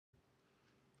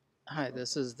Hi,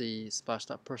 this is the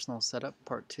Splashtop Personal Setup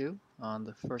Part 2. On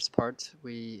the first part,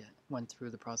 we went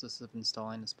through the process of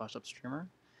installing the Splashtop Streamer.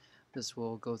 This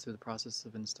will go through the process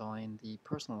of installing the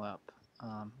Personal App,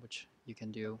 which you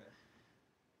can do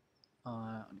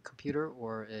on a computer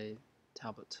or a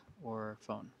tablet or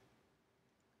phone.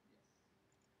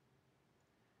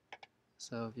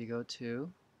 So if you go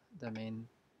to the main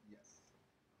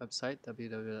website,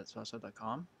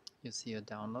 www.splashtop.com, you'll see a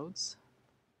Downloads.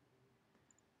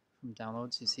 From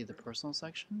Downloads, you see the Personal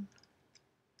section,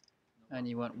 and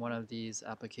you want one of these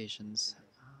applications.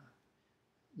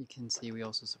 You can see we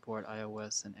also support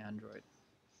iOS and Android.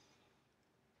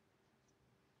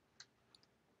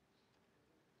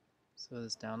 So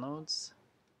this downloads,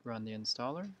 run the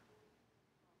installer.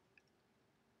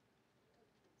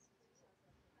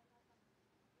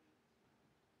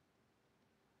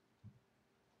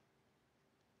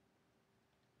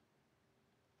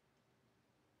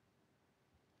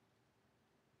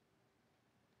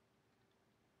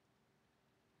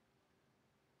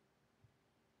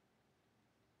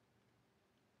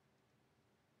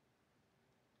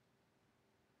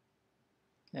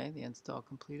 Okay, the install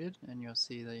completed, and you'll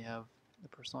see that you have the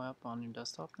personal app on your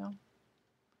desktop now.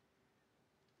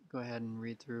 Go ahead and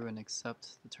read through and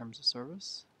accept the terms of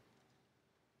service.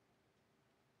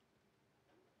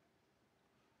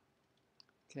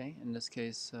 Okay, in this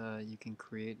case, you can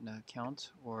create an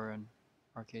account, or in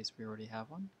our case, we already have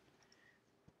one.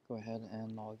 Go ahead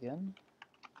and log in.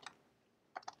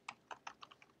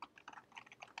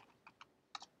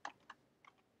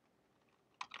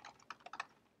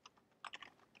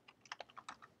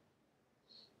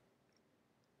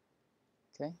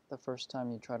 Okay, the first time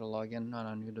you try to log in on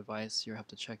a new device, you have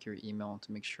to check your email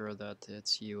to make sure that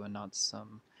it's you and not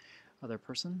some other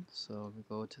person. So we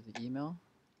go to the email,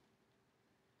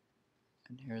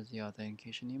 and here's the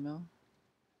authentication email,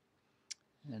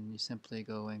 and you simply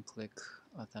go and click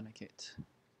authenticate,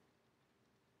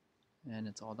 and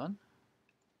it's all done.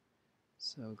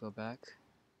 So go back,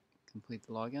 complete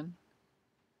the login.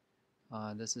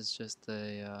 This is just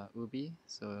a UBI,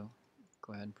 so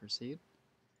go ahead and proceed.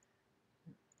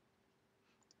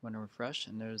 Want to refresh,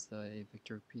 and there's the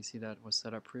Victor PC that was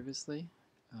set up previously.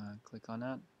 Click on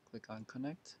that, click on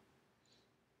connect,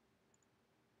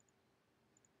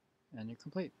 and you're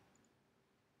complete.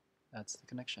 That's the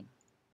connection.